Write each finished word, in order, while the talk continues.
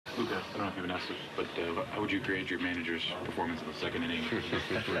Luka, I don't know if you've been asked this, but how would you grade your manager's performance in the second inning?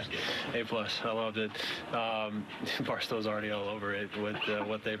 A+. I loved it. Barstow's already all over it with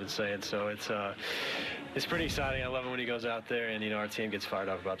what they've been saying, so it's pretty exciting. I love it when he goes out there and our team gets fired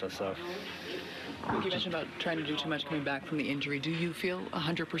up about that stuff. You mentioned about trying to do too much coming back from the injury. Do you feel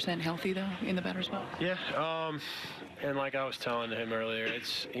 100% healthy though in the batter's box? Yeah. And like I was telling him earlier,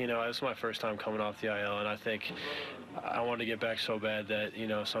 it's it's my first time coming off the IL, and I think I wanted to get back so bad that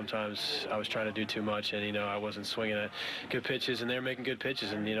sometimes I was trying to do too much, and I wasn't swinging at good pitches, and they're making good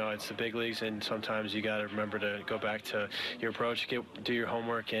pitches, and it's the big leagues, and sometimes you got to remember to go back to your approach, do your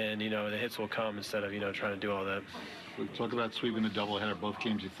homework, and the hits will come instead of trying to do all that. We talk about sweeping the doubleheader. Both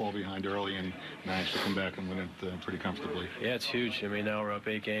games you fall behind early and managed to come back and win it pretty comfortably. Yeah, it's huge. I mean, now we're up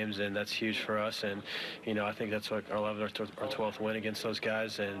 8 games, and that's huge for us. And I think that's like our 11th or 12th win against those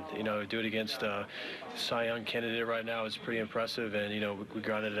guys. And do it against Cy Young candidate right now is pretty impressive. And we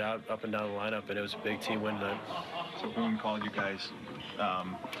grinded it out up and down the lineup, and it was a big team win tonight. So Boone called you guys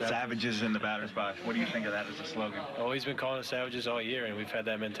savages in the batter's box. What do you think of that as a slogan? Oh, he's been calling us savages all year, and we've had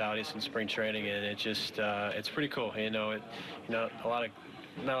that mentality since spring training, and it just it's pretty cool. Not a lot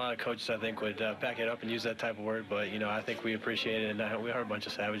of coaches, I think, would back it up and use that type of word, but I think we appreciate it, and we are a bunch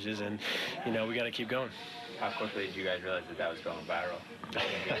of savages, and we got to keep going. How quickly did you guys realize that was going viral?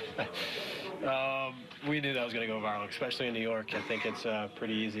 We knew that was going to go viral, especially in New York. I think it's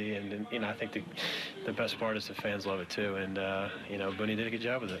pretty easy, and I think the best part is the fans love it too, and Booney did a good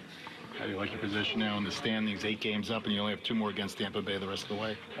job with it. How do you like your position now in the standings? 8 games up, and you only have 2 more against Tampa Bay the rest of the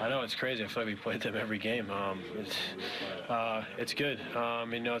way. I know, it's crazy. I feel like we played them every game. It's good.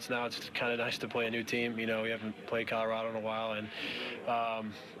 It's kind of nice to play a new team. We haven't played Colorado in a while,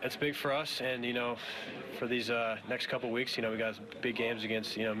 and it's big for us. And for these next couple weeks, we got big games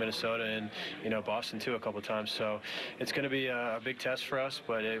against Minnesota and Boston too a couple of times. So it's going to be a big test for us.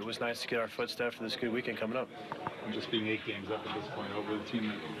 But it was nice to get our footstep for this good weekend coming up. And just being 8 games up at this point over the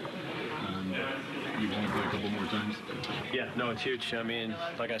team. You want to play a couple more times? Yeah, no, it's huge. I mean,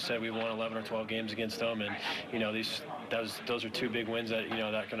 like I said, we won 11 or 12 games against them, and those are 2 big wins that that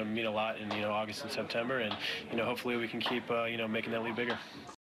are going to mean a lot in August and September, and hopefully we can keep making that lead bigger.